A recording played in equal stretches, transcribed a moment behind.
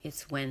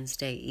It's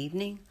Wednesday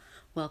evening.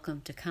 Welcome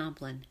to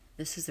Compline.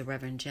 This is the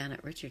Reverend Janet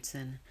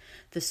Richardson.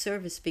 The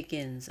service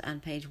begins on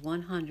page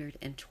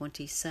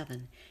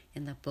 127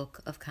 in the Book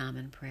of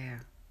Common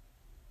Prayer.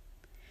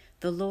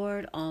 The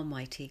Lord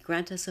Almighty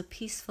grant us a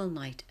peaceful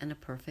night and a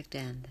perfect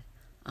end.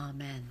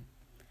 Amen.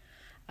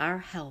 Our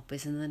help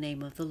is in the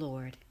name of the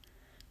Lord,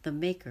 the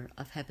Maker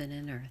of heaven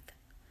and earth.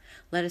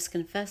 Let us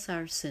confess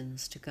our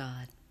sins to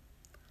God.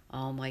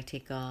 Almighty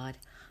God,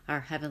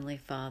 our Heavenly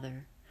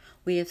Father,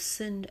 we have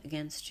sinned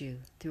against you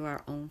through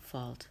our own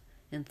fault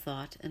in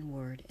thought and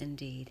word and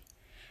deed,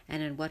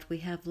 and in what we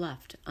have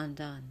left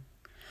undone.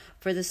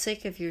 For the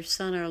sake of your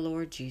Son, our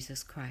Lord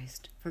Jesus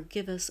Christ,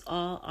 forgive us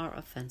all our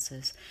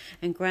offenses,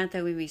 and grant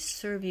that we may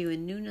serve you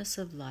in newness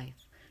of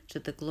life, to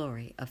the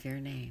glory of your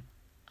name.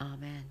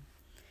 Amen.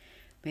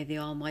 May the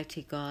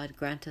Almighty God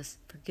grant us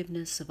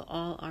forgiveness of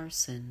all our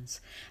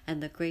sins,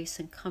 and the grace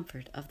and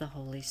comfort of the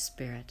Holy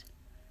Spirit.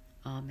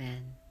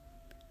 Amen.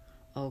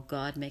 O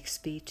God, make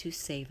speed to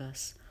save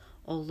us.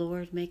 O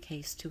Lord, make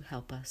haste to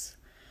help us.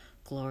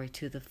 Glory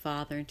to the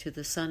Father, and to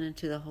the Son, and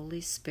to the Holy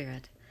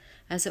Spirit,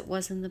 as it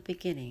was in the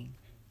beginning,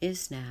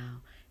 is now,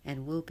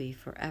 and will be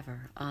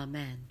forever.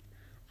 Amen.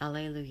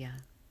 Alleluia.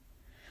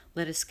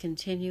 Let us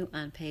continue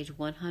on page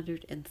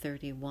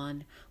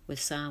 131 with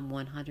Psalm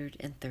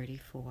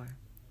 134.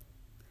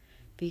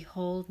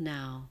 Behold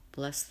now,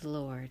 bless the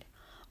Lord,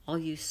 all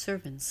you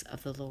servants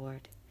of the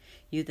Lord,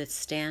 you that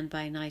stand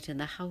by night in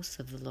the house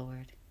of the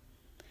Lord.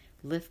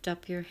 Lift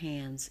up your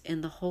hands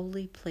in the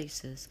holy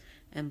places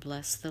and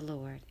bless the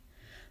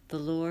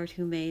Lord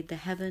who made the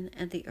heaven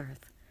and the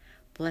earth.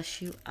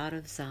 Bless you out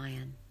of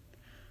Zion.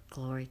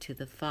 Glory to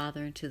the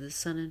Father, and to the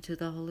Son, and to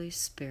the Holy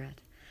Spirit,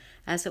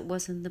 as it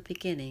was in the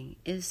beginning,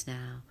 is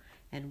now,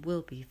 and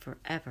will be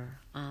forever.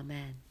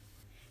 Amen.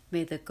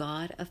 May the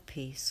God of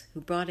peace, who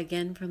brought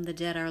again from the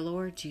dead our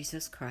Lord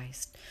Jesus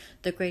Christ,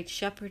 the great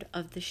shepherd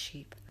of the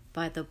sheep,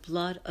 by the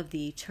blood of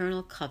the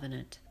eternal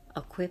covenant,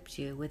 equip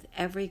you with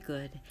every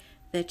good,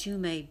 that you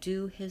may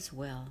do his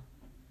will.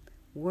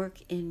 Work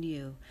in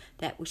you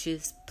that which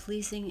is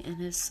pleasing in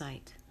his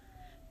sight,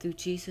 through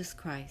Jesus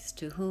Christ,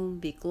 to whom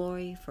be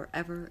glory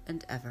forever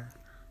and ever.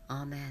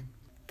 Amen.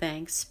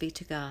 Thanks be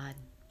to God.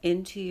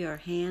 Into your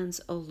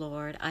hands, O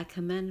Lord, I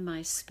commend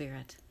my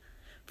spirit,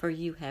 for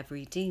you have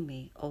redeemed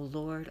me, O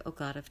Lord, O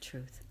God of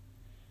truth.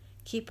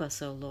 Keep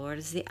us, O Lord,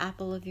 as the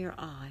apple of your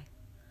eye.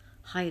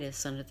 Hide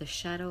us under the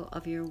shadow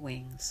of your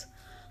wings.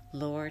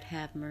 Lord,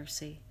 have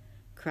mercy.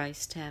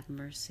 Christ, have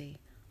mercy.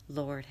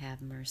 Lord,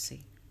 have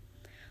mercy.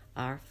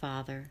 Our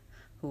Father,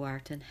 who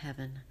art in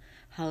heaven,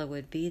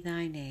 hallowed be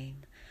thy name.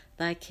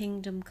 Thy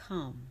kingdom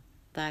come,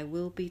 thy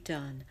will be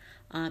done,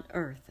 on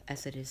earth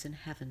as it is in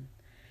heaven.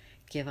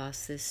 Give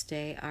us this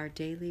day our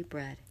daily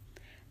bread,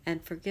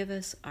 and forgive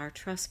us our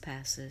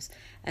trespasses,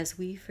 as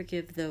we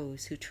forgive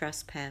those who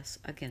trespass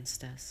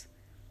against us.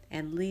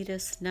 And lead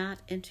us not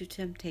into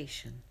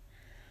temptation,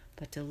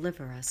 but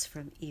deliver us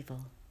from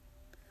evil.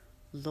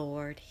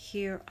 Lord,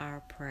 hear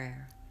our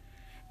prayer,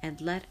 and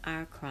let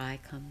our cry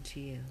come to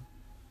you.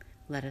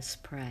 Let us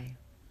pray.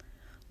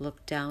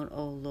 Look down,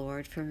 O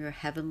Lord, from your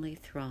heavenly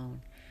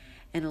throne,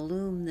 and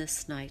illume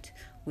this night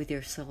with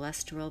your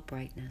celestial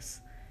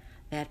brightness,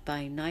 that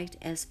by night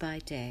as by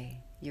day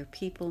your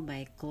people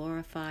may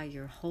glorify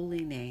your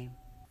holy name,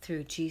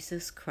 through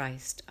Jesus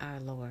Christ our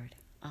Lord.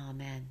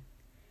 Amen.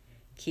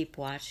 Keep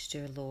watch,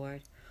 dear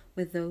Lord,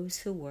 with those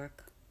who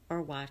work,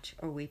 or watch,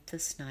 or weep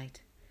this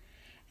night,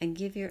 and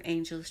give your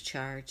angels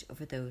charge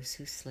over those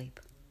who sleep.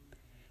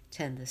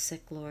 Tend the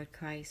sick, Lord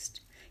Christ.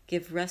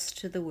 Give rest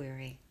to the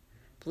weary.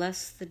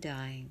 Bless the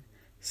dying.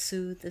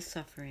 Soothe the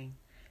suffering.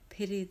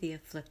 Pity the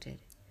afflicted.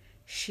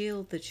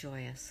 Shield the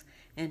joyous,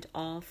 and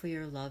all for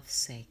your love's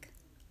sake.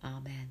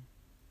 Amen.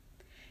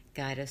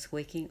 Guide us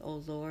waking,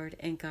 O Lord,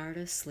 and guard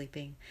us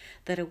sleeping,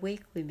 that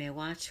awake we may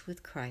watch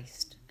with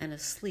Christ, and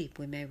asleep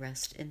we may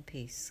rest in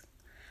peace.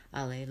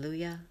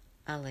 Alleluia,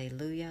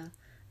 alleluia,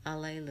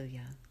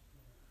 alleluia.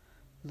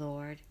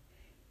 Lord,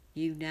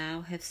 you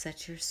now have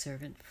set your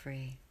servant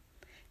free,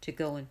 to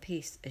go in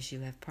peace as you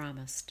have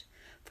promised.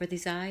 For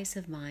these eyes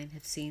of mine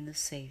have seen the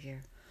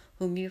Savior,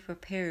 whom you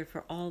prepared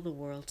for all the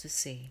world to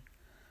see,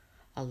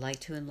 a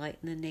light to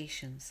enlighten the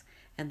nations,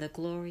 and the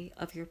glory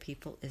of your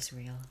people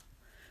Israel.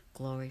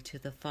 Glory to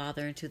the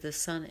Father, and to the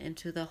Son, and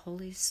to the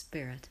Holy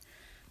Spirit,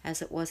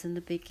 as it was in the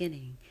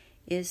beginning,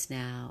 is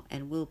now,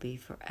 and will be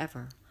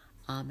forever.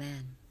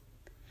 Amen.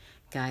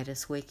 Guide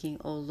us waking,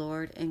 O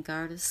Lord, and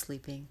guard us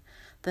sleeping,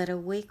 that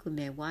awake we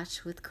may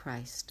watch with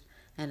Christ,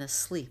 and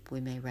asleep we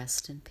may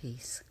rest in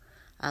peace.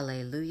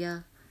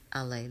 Alleluia,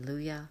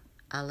 alleluia,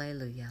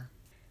 alleluia.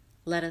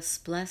 Let us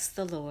bless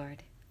the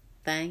Lord.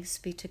 Thanks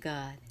be to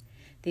God,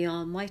 the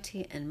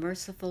Almighty and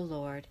merciful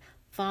Lord,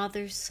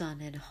 Father, Son,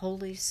 and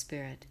Holy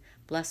Spirit.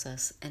 Bless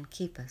us and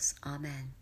keep us. Amen.